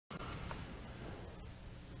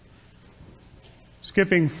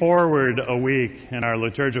Skipping forward a week in our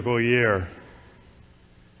liturgical year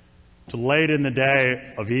to late in the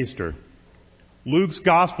day of Easter, Luke's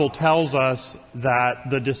gospel tells us that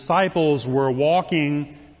the disciples were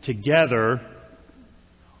walking together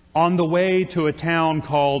on the way to a town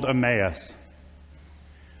called Emmaus.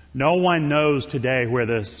 No one knows today where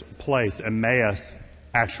this place, Emmaus,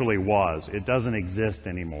 actually was. It doesn't exist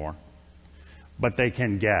anymore. But they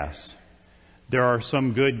can guess. There are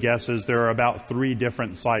some good guesses. There are about 3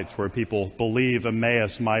 different sites where people believe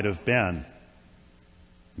Emmaus might have been.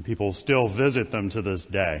 And people still visit them to this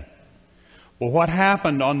day. Well, what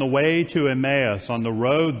happened on the way to Emmaus, on the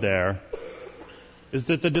road there, is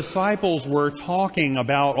that the disciples were talking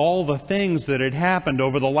about all the things that had happened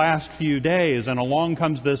over the last few days, and along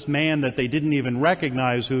comes this man that they didn't even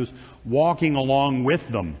recognize who's walking along with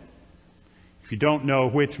them. If you don't know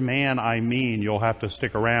which man I mean, you'll have to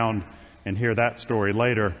stick around and hear that story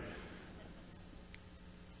later.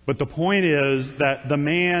 But the point is that the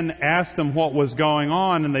man asked them what was going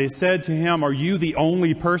on, and they said to him, "Are you the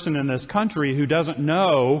only person in this country who doesn't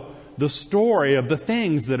know the story of the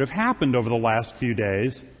things that have happened over the last few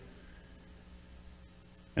days?"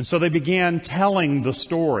 And so they began telling the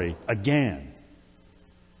story again.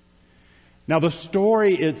 Now, the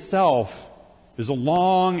story itself is a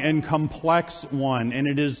long and complex one, and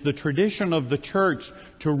it is the tradition of the church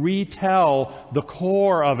to retell the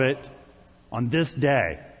core of it on this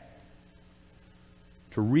day.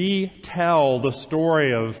 To retell the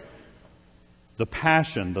story of the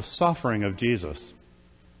passion, the suffering of Jesus.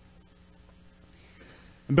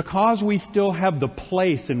 And because we still have the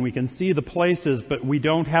place and we can see the places, but we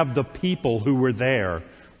don't have the people who were there,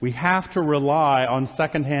 we have to rely on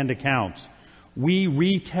secondhand accounts. We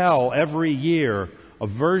retell every year a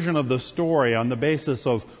version of the story on the basis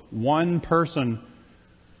of one person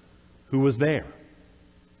who was there,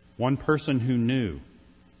 one person who knew.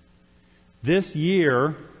 This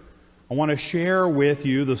year, I want to share with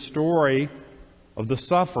you the story of the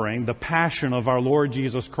suffering, the passion of our Lord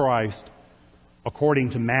Jesus Christ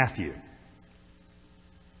according to Matthew.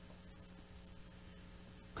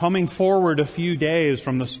 Coming forward a few days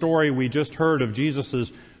from the story we just heard of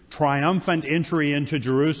Jesus' triumphant entry into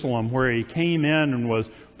Jerusalem, where he came in and was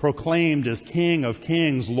proclaimed as King of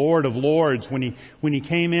Kings, Lord of Lords, when he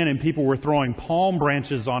came in and people were throwing palm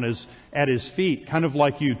branches at his feet, kind of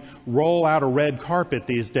like you'd roll out a red carpet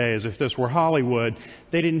these days if this were Hollywood.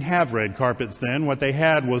 They didn't have red carpets then. What they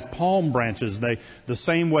had was palm branches. The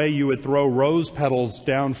same way you would throw rose petals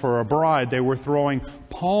down for a bride, they were throwing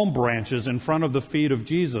palm branches in front of the feet of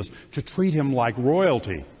Jesus to treat him like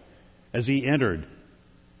royalty as he entered.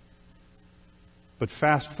 But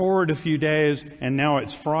fast forward a few days, and now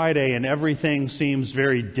it's Friday, and everything seems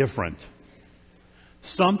very different.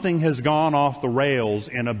 Something has gone off the rails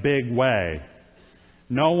in a big way.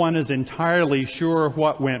 No one is entirely sure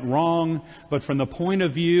what went wrong, but from the point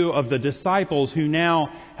of view of the disciples who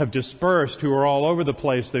now have dispersed, who are all over the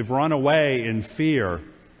place, they've run away in fear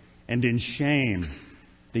and in shame.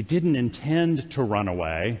 They didn't intend to run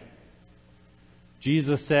away.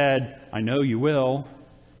 Jesus said, "I know you will."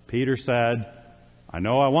 Peter said, "I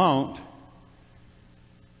know I won't."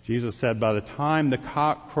 Jesus said, "By the time the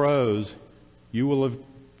cock crows, you will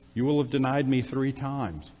have denied me 3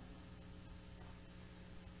 times.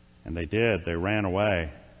 And they did. They ran away.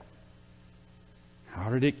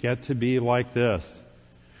 How did it get to be like this?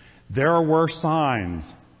 There were signs.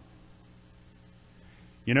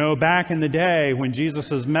 You know, back in the day when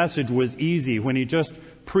Jesus' message was easy, when he just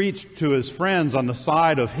preached to his friends on the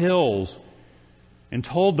side of hills, and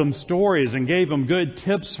told them stories and gave them good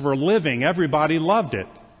tips for living, everybody loved it.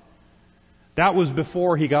 That was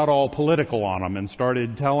before he got all political on them and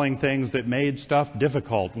started telling things that made stuff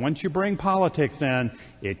difficult. Once you bring politics in,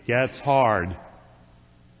 it gets hard.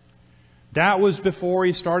 That was before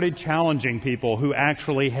he started challenging people who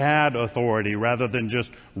actually had authority rather than just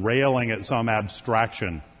railing at some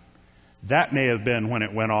abstraction. That may have been when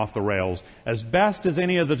it went off the rails. As best as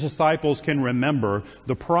any of the disciples can remember,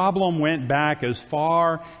 the problem went back as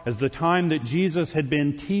far as the time that Jesus had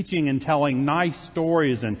been teaching and telling nice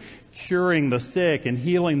stories and curing the sick and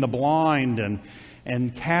healing the blind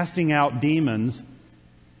and casting out demons.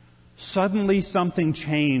 Suddenly something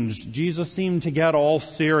changed. Jesus seemed to get all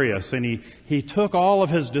serious, and he took all of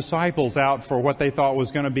his disciples out for what they thought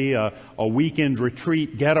was going to be a weekend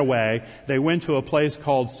retreat getaway. They went to a place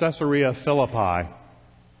called Caesarea Philippi.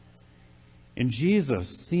 And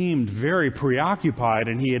Jesus seemed very preoccupied,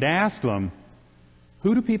 and he had asked them,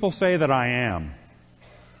 "Who do people say that I am?"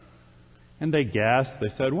 And they guessed. They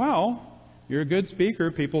said, "Well, you're a good speaker.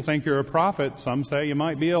 People think you're a prophet. Some say you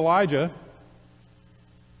might be Elijah."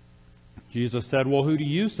 Jesus said, "Well, who do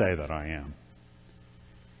you say that I am?"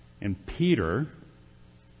 And Peter,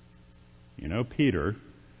 Peter,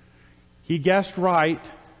 he guessed right.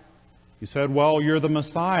 He said, "Well, you're the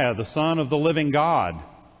Messiah, the Son of the living God."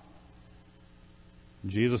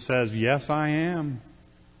 And Jesus says, "Yes, I am."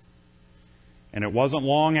 And it wasn't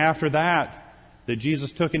long after that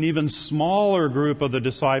Jesus took an even smaller group of the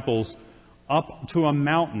disciples up to a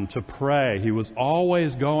mountain to pray. He was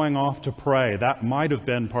always going off to pray. That might have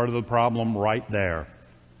been part of the problem right there.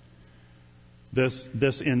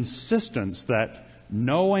 This insistence that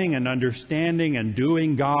knowing and understanding and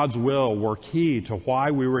doing God's will were key to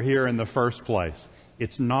why we were here in the first place.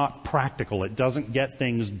 It's not practical. It doesn't get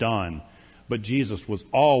things done. But Jesus was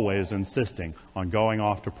always insisting on going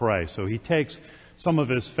off to pray. So he takes some of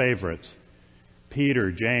his favorites,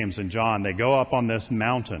 Peter, James, and John. They go up on this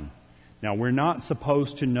mountain. Now, we're not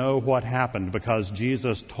supposed to know what happened because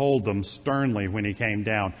Jesus told them sternly when he came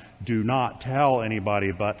down, "Do not tell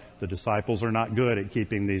anybody," but the disciples are not good at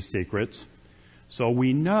keeping these secrets. So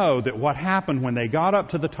we know that what happened when they got up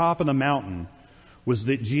to the top of the mountain was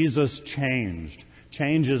that Jesus changed.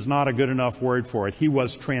 Change is not a good enough word for it. He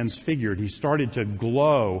was transfigured. He started to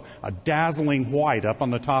glow a dazzling white up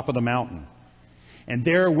on the top of the mountain. And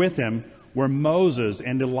there with him were Moses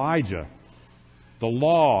and Elijah, the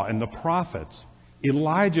law and the prophets,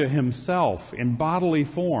 Elijah himself in bodily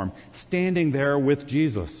form, standing there with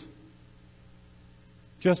Jesus.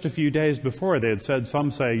 Just a few days before, they had said,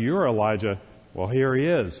 "Some say you're Elijah." Well, here he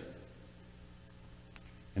is.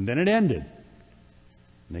 And then it ended.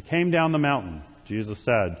 And they came down the mountain. Jesus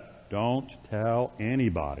said, "Don't tell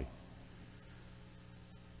anybody."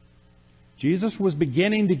 Jesus was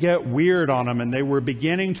beginning to get weird on them, and they were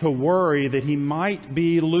beginning to worry that he might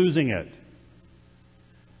be losing it.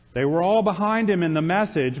 They were all behind him in the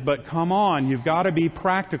message, but come on, you've got to be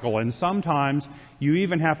practical. And sometimes you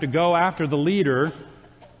even have to go after the leader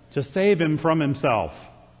to save him from himself.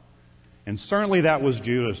 And certainly that was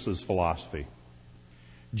Judas's philosophy.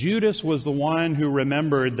 Judas was the one who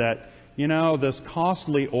remembered that, this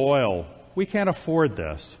costly oil, we can't afford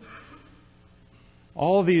this.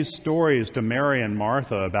 All these stories to Mary and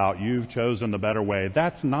Martha about you've chosen the better way,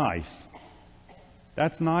 that's nice.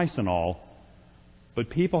 That's nice and all. But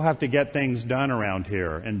people have to get things done around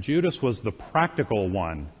here. And Judas was the practical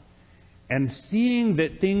one. And seeing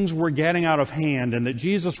that things were getting out of hand and that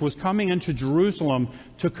Jesus was coming into Jerusalem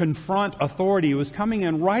to confront authority, he was coming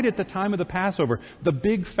in right at the time of the Passover, the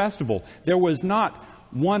big festival. There was not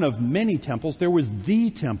one of many temples, there was the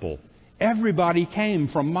temple. Everybody came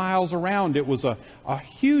from miles around. It was a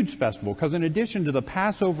huge festival because in addition to the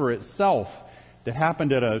Passover itself that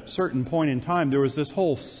happened at a certain point in time, there was this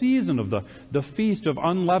whole season of the Feast of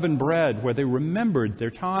Unleavened Bread where they remembered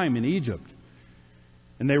their time in Egypt.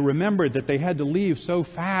 And they remembered that they had to leave so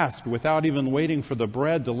fast without even waiting for the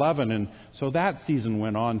bread to leaven. And so that season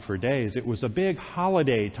went on for days. It was a big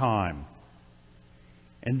holiday time.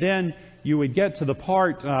 And then you would get to the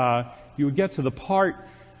part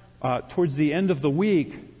towards the end of the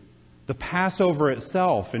week, the Passover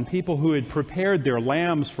itself, and people who had prepared their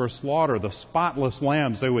lambs for slaughter, the spotless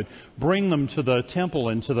lambs, they would bring them to the temple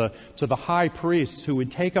and to the high priests who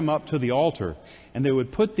would take them up to the altar. And they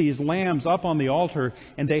would put these lambs up on the altar,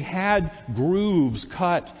 and they had grooves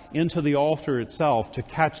cut into the altar itself to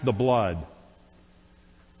catch the blood.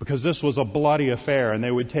 Because this was a bloody affair, and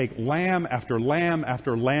they would take lamb after lamb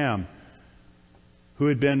after lamb who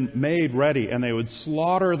had been made ready, and they would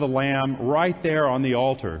slaughter the lamb right there on the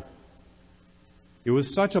altar. It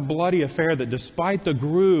was such a bloody affair that despite the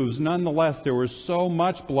grooves, nonetheless, there was so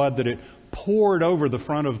much blood that it poured over the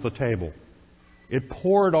front of the table. It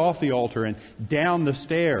poured off the altar and down the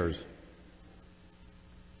stairs.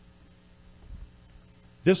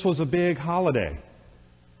 This was a big holiday.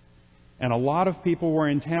 And a lot of people were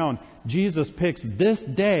in town. Jesus picks this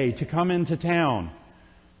day to come into town.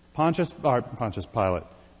 Pontius Pilate.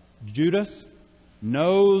 Judas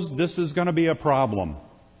knows this is going to be a problem.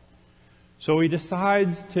 So he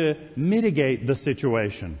decides to mitigate the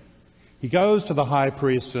situation. He goes to the high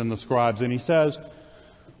priests and the scribes and he says,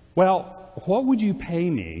 "Well, what would you pay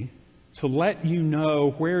me to let you know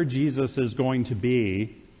where Jesus is going to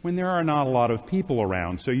be when there are not a lot of people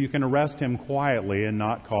around, so you can arrest him quietly and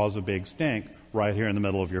not cause a big stink right here in the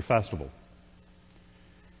middle of your festival?"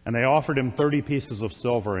 And they offered him 30 pieces of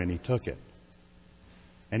silver, and he took it.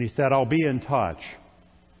 And he said, "I'll be in touch.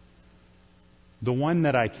 The one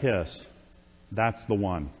that I kiss, that's the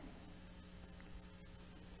one."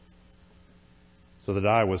 So the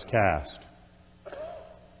die was cast.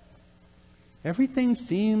 Everything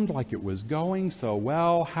seemed like it was going so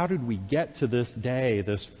well. How did we get to this day,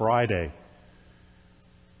 this Friday?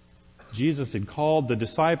 Jesus had called the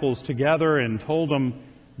disciples together and told them,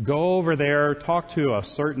 go over there, talk to a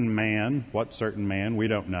certain man. What certain man? We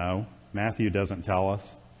don't know. Matthew doesn't tell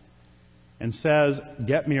us. And says,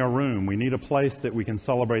 get me a room. We need a place that we can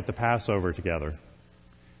celebrate the Passover together.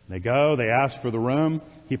 They go, they ask for the room.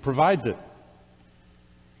 He provides it.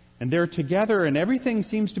 And they're together and everything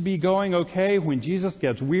seems to be going okay. When Jesus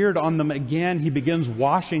gets weird on them again, he begins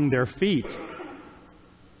washing their feet.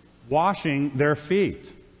 Washing their feet.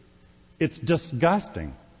 It's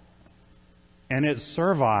disgusting. And it's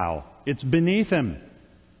servile. It's beneath him.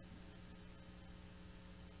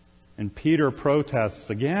 And Peter protests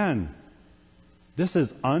again. This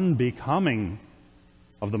is unbecoming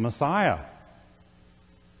of the Messiah.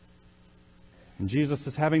 And Jesus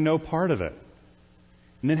is having no part of it.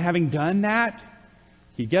 And then having done that,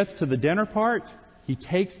 he gets to the dinner part, he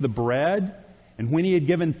takes the bread, and when he had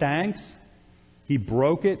given thanks, he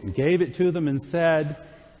broke it and gave it to them and said,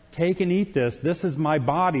 take and eat this. This is my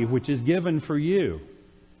body, which is given for you.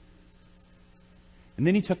 And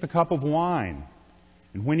then he took the cup of wine.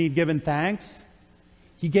 And when he had given thanks,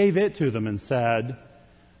 he gave it to them and said,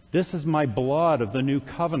 this is my blood of the new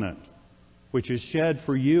covenant, which is shed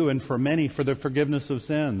for you and for many for the forgiveness of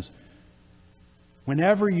sins.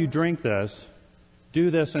 Whenever you drink this,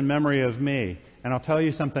 do this in memory of me. And I'll tell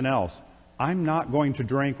you something else. I'm not going to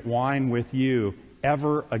drink wine with you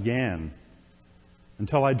ever again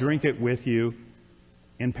until I drink it with you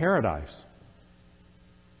in paradise.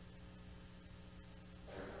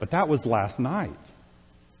 But that was last night.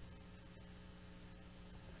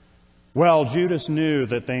 Well, Judas knew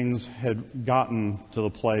that things had gotten to the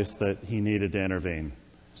place that he needed to intervene.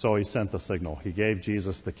 So he sent the signal. He gave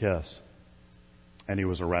Jesus the kiss. And he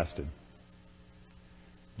was arrested.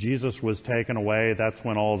 Jesus was taken away. That's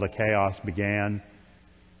when all the chaos began.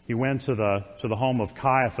 He went to the home of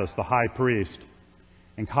Caiaphas, the high priest.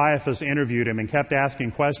 And Caiaphas interviewed him and kept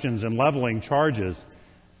asking questions and leveling charges.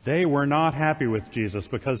 They were not happy with Jesus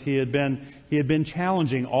because he had been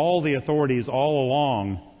challenging all the authorities all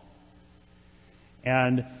along.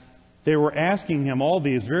 And they were asking him all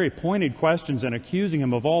these very pointed questions and accusing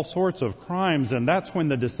him of all sorts of crimes, and that's when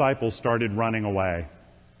the disciples started running away.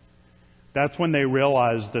 That's when they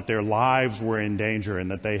realized that their lives were in danger and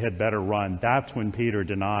that they had better run. That's when Peter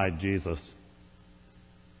denied Jesus.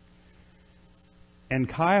 And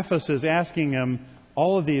Caiaphas is asking him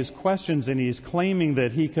all of these questions, and he's claiming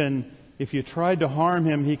that he can, if you tried to harm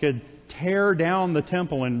him, he could tear down the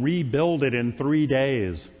temple and rebuild it in 3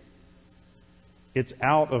 days. It's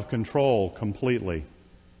out of control completely.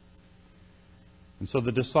 And so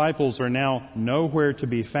the disciples are now nowhere to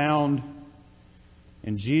be found,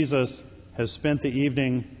 and Jesus has spent the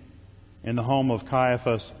evening in the home of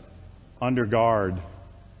Caiaphas under guard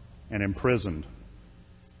and imprisoned.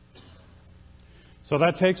 So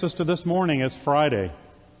that takes us to this morning. It's Friday.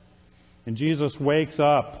 And Jesus wakes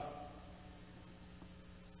up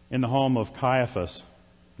in the home of Caiaphas.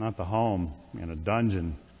 Not the home, in a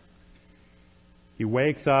dungeon. He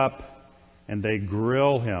wakes up and they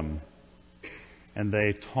grill him and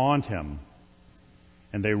they taunt him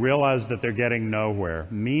and they realize that they're getting nowhere.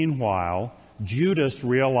 Meanwhile, Judas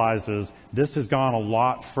realizes this has gone a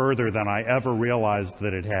lot further than I ever realized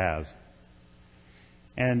that it has.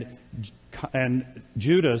 And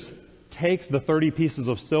Judas takes the 30 pieces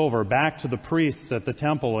of silver back to the priests at the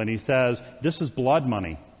temple and he says, this is blood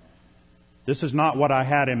money. This is not what I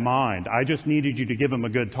had in mind. I just needed you to give him a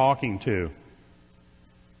good talking to.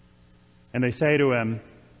 And they say to him,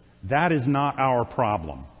 that is not our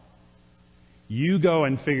problem. You go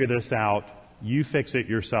and figure this out. You fix it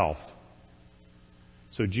yourself.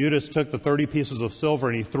 So Judas took the 30 pieces of silver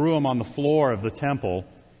and he threw them on the floor of the temple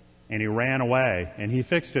and he ran away. And he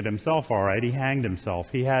fixed it himself all right. He hanged himself.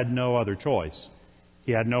 He had no other choice.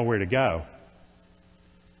 He had nowhere to go.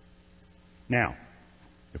 Now,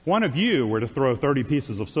 if one of you were to throw 30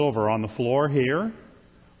 pieces of silver on the floor here,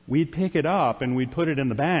 we'd pick it up and we'd put it in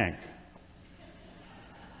the bank.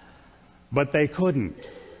 But they couldn't,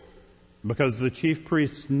 because the chief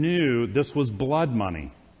priests knew this was blood money.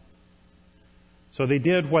 So they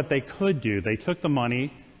did what they could do. They took the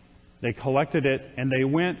money, they collected it, and they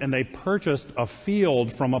went and they purchased a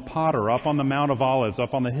field from a potter up on the Mount of Olives,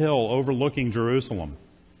 up on the hill overlooking Jerusalem.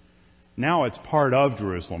 Now it's part of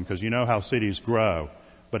Jerusalem, because you know how cities grow.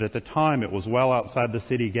 But at the time it was well outside the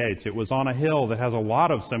city gates. It was on a hill that has a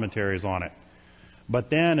lot of cemeteries on it. But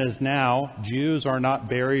then, as now, Jews are not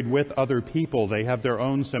buried with other people. They have their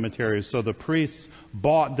own cemeteries. So the priests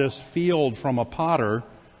bought this field from a potter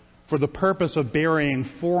for the purpose of burying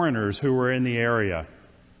foreigners who were in the area,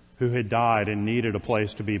 who had died and needed a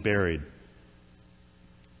place to be buried.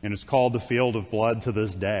 And it's called the Field of Blood to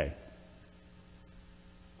this day.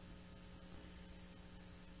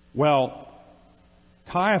 Well,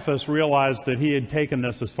 Caiaphas realized that he had taken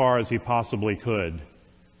this as far as he possibly could.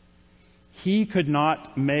 He could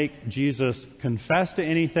not make Jesus confess to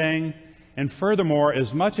anything, and furthermore,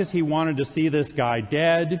 as much as he wanted to see this guy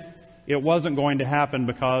dead, it wasn't going to happen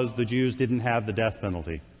because the Jews didn't have the death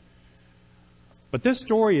penalty. But this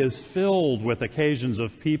story is filled with occasions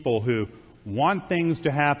of people who want things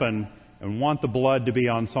to happen and want the blood to be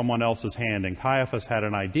on someone else's hand. And Caiaphas had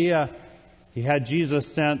an idea. He had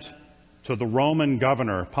Jesus sent to the Roman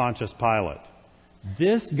governor, Pontius Pilate.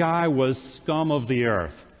 This guy was scum of the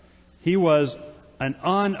earth. He was an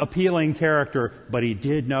unappealing character, but he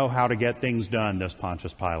did know how to get things done, this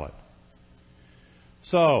Pontius Pilate.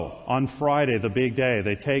 So, on Friday, the big day,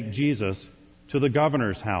 they take Jesus to the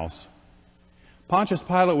governor's house. Pontius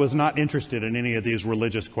Pilate was not interested in any of these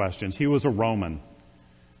religious questions. He was a Roman.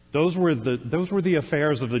 Those were the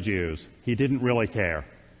affairs of the Jews. He didn't really care.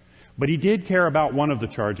 But he did care about one of the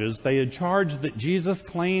charges. They had charged that Jesus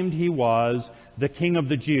claimed he was the King of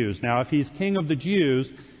the Jews. Now, if he's King of the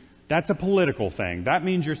Jews, that's a political thing. That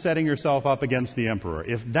means you're setting yourself up against the emperor.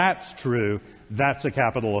 If that's true, that's a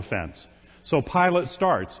capital offense. So Pilate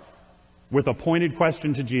starts with a pointed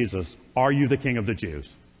question to Jesus, "Are you the King of the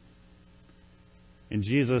Jews?" And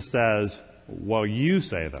Jesus says, "Well, you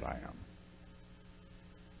say that I am."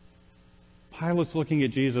 Pilate's looking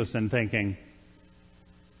at Jesus and thinking,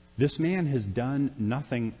 this man has done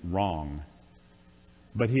nothing wrong,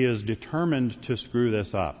 but he is determined to screw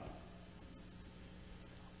this up.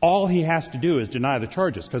 All he has to do is deny the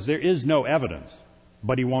charges, because there is no evidence,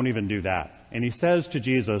 but he won't even do that. And he says to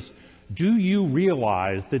Jesus, "Do you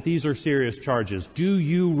realize that these are serious charges? Do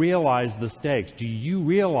you realize the stakes? Do you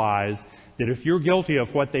realize that if you're guilty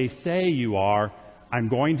of what they say you are, I'm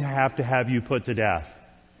going to have you put to death?"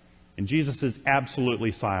 And Jesus is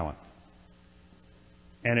absolutely silent.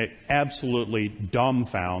 And it absolutely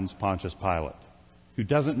dumbfounds Pontius Pilate, who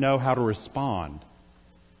doesn't know how to respond.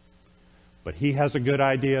 But he has a good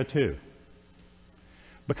idea too.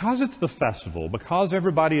 Because it's the festival, because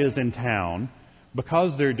everybody is in town,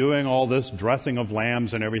 because they're doing all this dressing of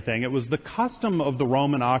lambs and everything, it was the custom of the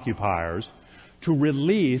Roman occupiers to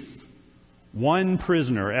release one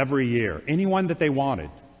prisoner every year, anyone that they wanted.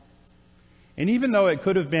 And even though it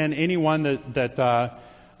could have been anyone that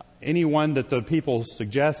the people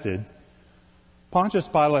suggested, Pontius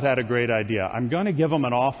Pilate had a great idea. I'm going to give them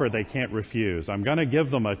an offer they can't refuse. I'm going to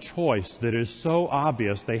give them a choice that is so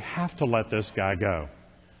obvious they have to let this guy go.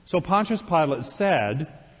 So Pontius Pilate said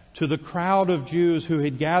to the crowd of Jews who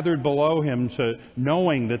had gathered below him,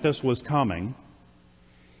 knowing that this was coming,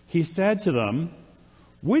 he said to them,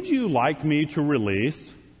 "Would you like me to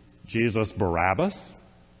release Jesus Barabbas?"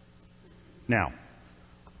 Now,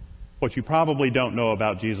 what you probably don't know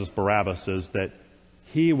about Jesus Barabbas is that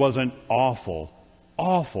he was an awful,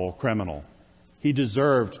 awful criminal. He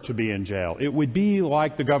deserved to be in jail. It would be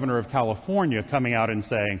like the governor of California coming out and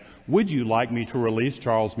saying, "Would you like me to release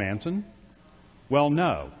Charles Manson?" Well,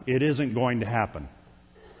 no, it isn't going to happen.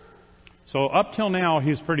 So up till now,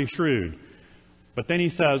 he's pretty shrewd. But then he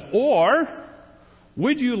says, "Or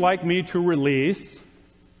would you like me to release,"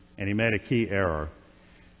 and he made a key error,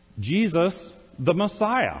 "Jesus the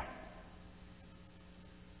Messiah?"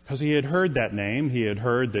 Because he had heard that name, he had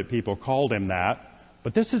heard that people called him that,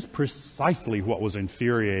 but this is precisely what was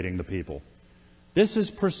infuriating the people. This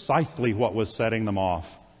is precisely what was setting them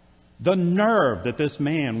off. The nerve that this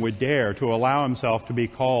man would dare to allow himself to be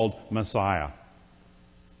called Messiah.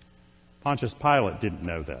 Pontius Pilate didn't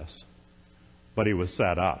know this, but he was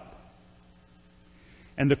set up.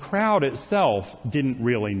 And the crowd itself didn't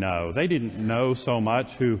really know. They didn't know so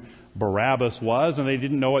much who Barabbas was, and they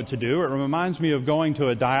didn't know what to do. It reminds me of going to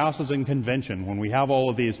a diocesan convention when we have all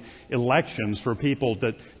of these elections for people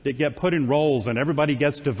that get put in roles and everybody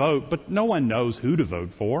gets to vote, but no one knows who to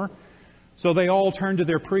vote for. So they all turn to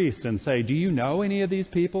their priest and say, "Do you know any of these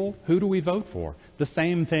people? Who do we vote for?" The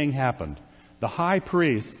same thing happened. The high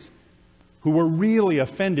priests, who were really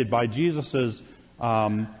offended by Jesus'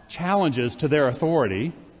 challenges to their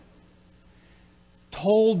authority,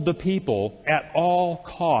 told the people at all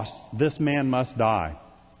costs, this man must die.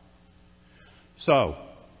 So,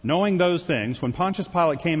 knowing those things, when Pontius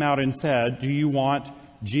Pilate came out and said, "Do you want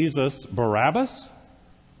Jesus Barabbas?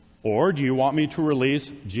 Or do you want me to release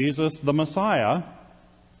Jesus the Messiah?"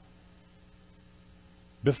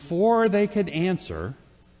 Before they could answer,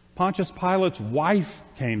 Pontius Pilate's wife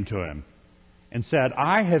came to him and said,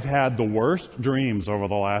 "I have had the worst dreams over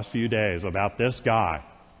the last few days about this guy.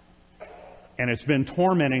 And it's been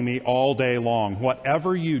tormenting me all day long.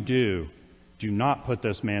 Whatever you do, do not put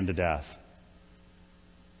this man to death."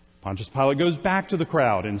 Pontius Pilate goes back to the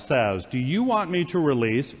crowd and says, "Do you want me to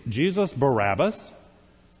release Jesus Barabbas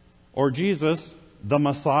or Jesus the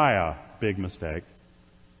Messiah?" Big mistake.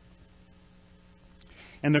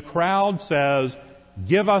 And the crowd says,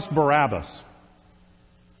 "Give us Barabbas."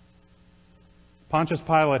 Pontius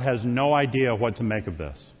Pilate has no idea what to make of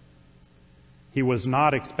this. He was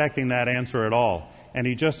not expecting that answer at all. And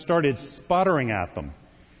he just started sputtering at them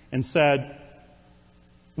and said,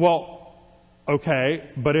 "Well, okay,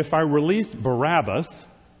 but if I release Barabbas,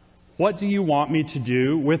 what do you want me to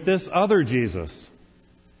do with this other Jesus?"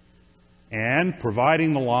 And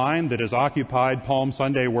providing the line that has occupied Palm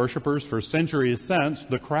Sunday worshipers for centuries since,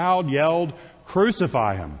 the crowd yelled,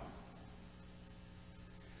 "Crucify him!"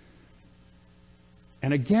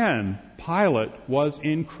 And again, Pilate was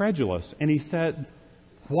incredulous, and he said,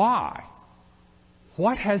 "Why?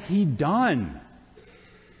 What has he done?"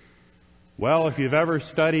 Well, if you've ever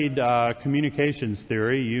studied communications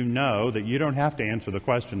theory, you know that you don't have to answer the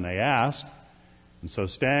question they asked. And so,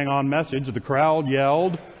 staying on message, the crowd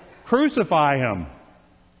yelled, "Crucify him!"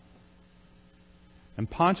 And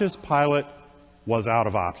Pontius Pilate was out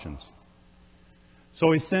of options.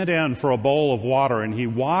 So he sent in for a bowl of water, and he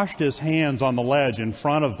washed his hands on the ledge in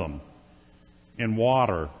front of them in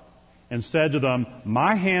water and said to them,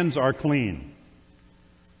 "My hands are clean.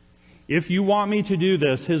 If you want me to do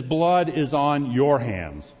this, his blood is on your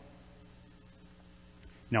hands."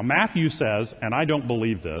 Now Matthew says, and I don't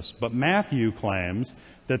believe this, but Matthew claims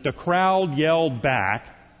that the crowd yelled back,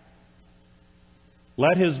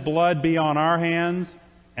 "Let his blood be on our hands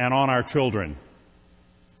and on our children."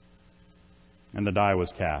 And the die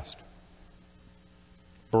was cast.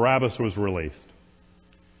 Barabbas was released.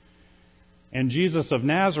 And Jesus of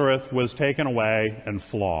Nazareth was taken away and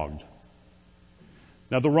flogged.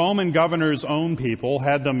 Now, the Roman governor's own people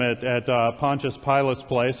had them at Pontius Pilate's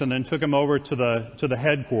place and then took him over to the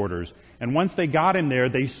headquarters. And once they got him there,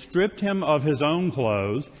 they stripped him of his own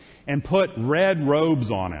clothes and put red robes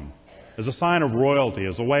on him as a sign of royalty,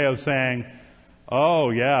 as a way of saying, "Oh,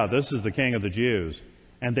 yeah, this is the King of the Jews."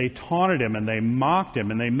 And they taunted him and they mocked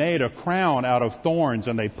him and they made a crown out of thorns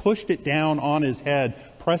and they pushed it down on his head,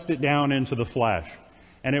 pressed it down into the flesh.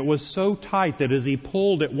 And it was so tight that as he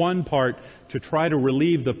pulled at one part to try to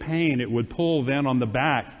relieve the pain, it would pull then on the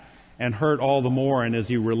back and hurt all the more. And as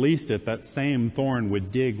he released it, that same thorn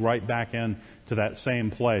would dig right back in to that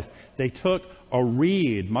same place. They took a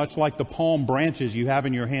reed, much like the palm branches you have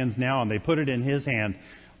in your hands now, and they put it in his hand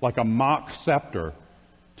like a mock scepter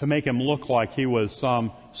to make him look like he was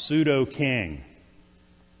some pseudo-king.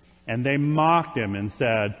 And they mocked him and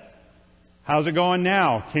said, "How's it going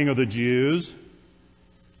now, King of the Jews?"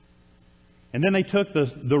 And then they took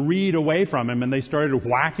the reed away from him and they started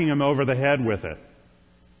whacking him over the head with it.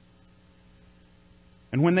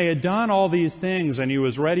 And when they had done all these things and he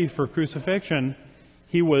was ready for crucifixion,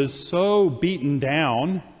 he was so beaten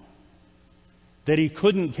down that he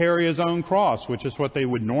couldn't carry his own cross, which is what they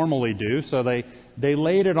would normally do. So they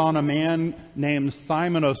laid it on a man named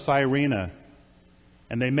Simon of Cyrene,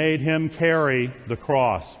 and they made him carry the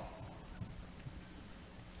cross.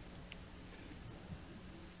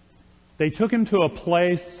 They took him to a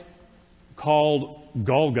place called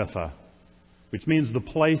Golgotha, which means the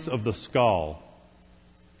place of the skull.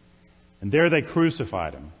 And there they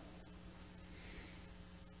crucified him.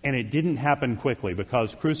 And it didn't happen quickly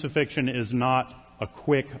because crucifixion is not a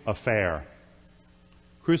quick affair.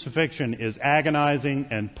 Crucifixion is agonizing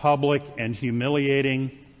and public and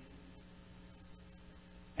humiliating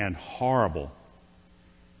and horrible.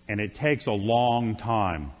 And it takes a long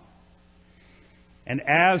time. And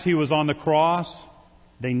as he was on the cross,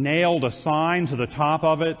 they nailed a sign to the top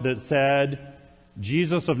of it that said,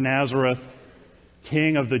 "Jesus of Nazareth,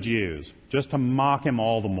 King of the Jews," just to mock him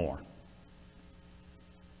all the more.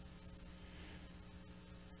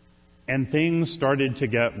 And things started to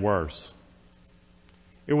get worse.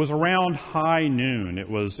 It was around high noon. It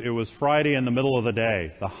was Friday in the middle of the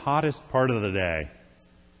day, the hottest part of the day.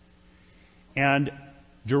 And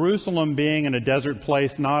Jerusalem being in a desert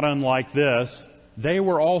place not unlike this, they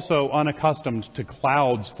were also unaccustomed to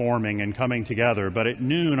clouds forming and coming together. But at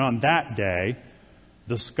noon on that day,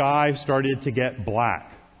 the sky started to get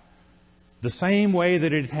black. The same way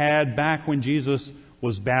that it had back when Jesus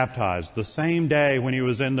was baptized. The same day when he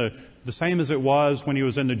was the same as it was when he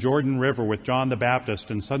was in the Jordan River with John the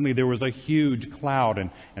Baptist, and suddenly there was a huge cloud,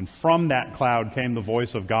 and from that cloud came the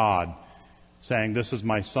voice of God saying, "This is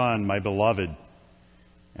my Son, my beloved."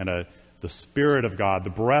 And the Spirit of God, the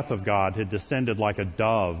breath of God, had descended like a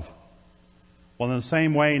dove. Well, in the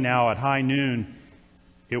same way now at high noon,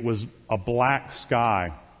 it was a black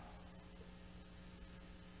sky.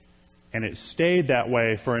 And it stayed that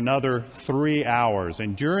way for another 3 hours.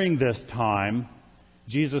 And during this time,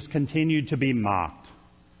 Jesus continued to be mocked.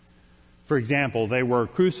 For example, they were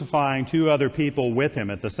crucifying 2 other people with him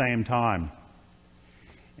at the same time.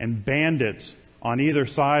 And bandits on either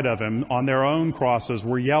side of him, on their own crosses,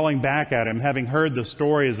 were yelling back at him, having heard the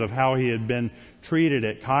stories of how he had been treated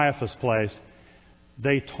at Caiaphas' place.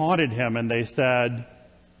 They taunted him and they said,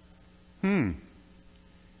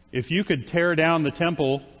 if you could tear down the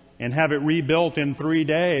temple and have it rebuilt in 3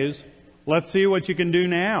 days, let's see what you can do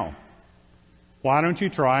now. Why don't you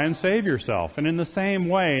try and save yourself? And in the same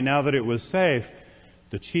way, now that it was safe,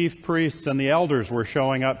 the chief priests and the elders were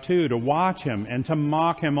showing up too to watch him and to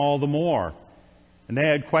mock him all the more. And they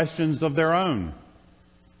had questions of their own.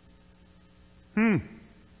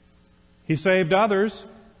 He saved others.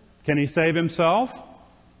 Can he save himself?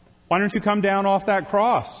 Why don't you come down off that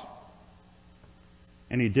cross?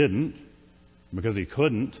 And he didn't, because he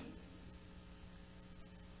couldn't.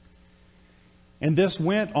 And this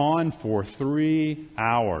went on for 3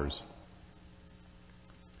 hours.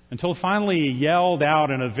 Until finally he yelled out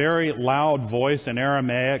in a very loud voice in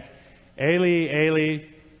Aramaic, Eli, Eli,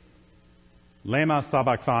 lema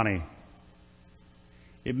sabachthani.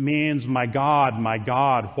 It means, my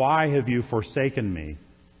God, why have you forsaken me?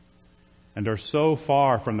 And are so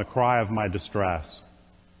far from the cry of my distress.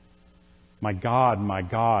 My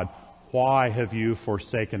God, why have you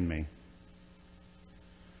forsaken me?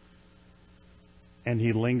 And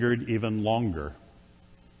he lingered even longer.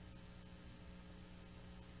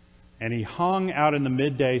 And he hung out in the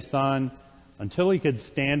midday sun until he could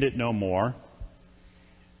stand it no more.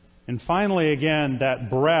 And finally, again, that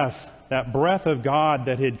breath of God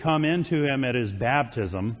that had come into him at his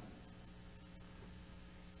baptism,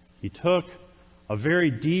 he took a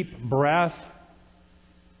very deep breath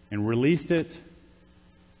and released it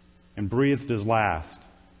and breathed his last.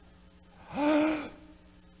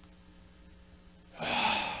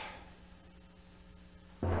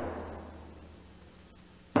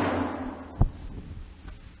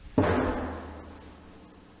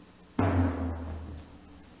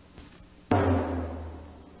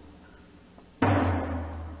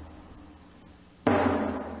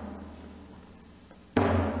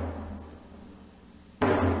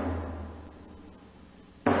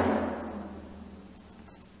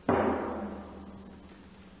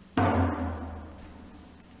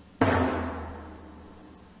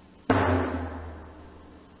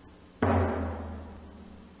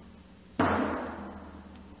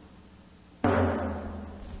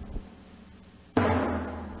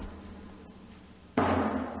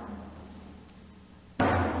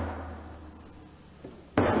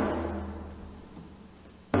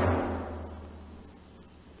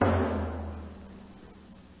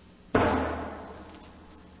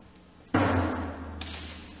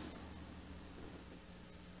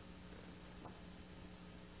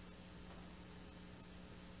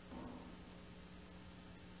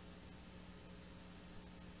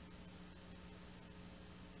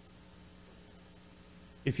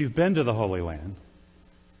 If you've been to the Holy Land,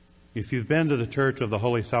 if you've been to the Church of the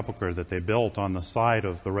Holy Sepulchre that they built on the site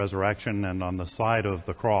of the resurrection and on the site of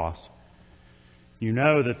the cross, you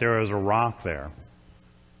know that there is a rock there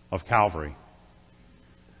of Calvary.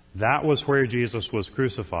 That was where Jesus was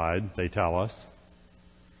crucified, they tell us.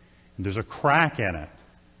 And there's a crack in it.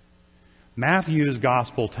 Matthew's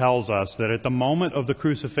Gospel tells us that at the moment of the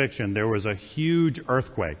crucifixion there was a huge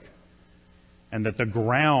earthquake, and that the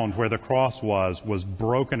ground where the cross was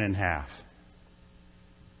broken in half.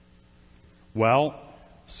 Well,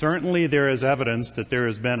 certainly there is evidence that there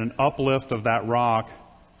has been an uplift of that rock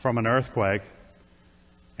from an earthquake,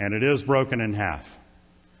 and it is broken in half.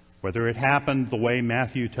 Whether it happened the way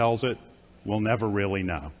Matthew tells it, we'll never really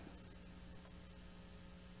know.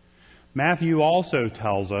 Matthew also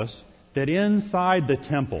tells us that inside the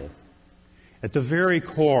temple, at the very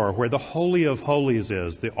core where the Holy of Holies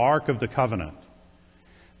is, the Ark of the Covenant,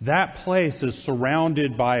 that place is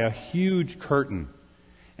surrounded by a huge curtain.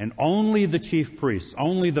 And only the chief priests,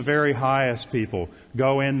 only the very highest people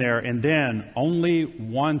go in there, and then only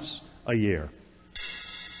once a year.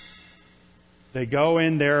 They go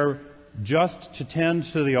in there just to tend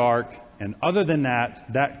to the ark, and other than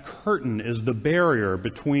that, that curtain is the barrier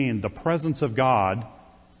between the presence of God,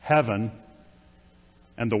 heaven,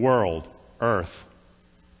 and the world, earth.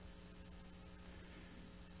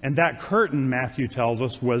 And that curtain, Matthew tells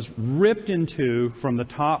us, was ripped in two from the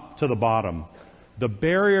top to the bottom. The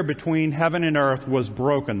barrier between heaven and earth was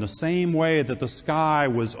broken, the same way that the sky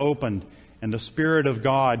was opened and the Spirit of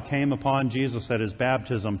God came upon Jesus at his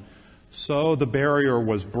baptism. So the barrier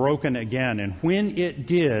was broken again. And when it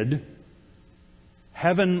did,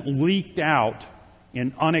 heaven leaked out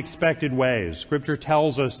in unexpected ways. Scripture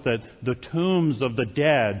tells us that the tombs of the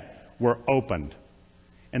dead were opened,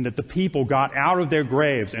 and that the people got out of their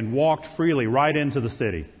graves and walked freely right into the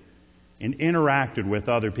city and interacted with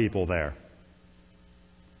other people there.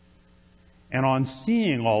 And on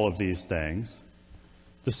seeing all of these things,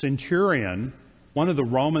 the centurion, one of the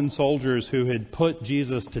Roman soldiers who had put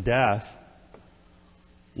Jesus to death,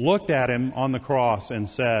 looked at him on the cross and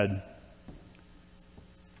said,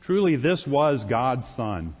 "Truly this was God's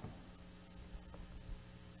Son."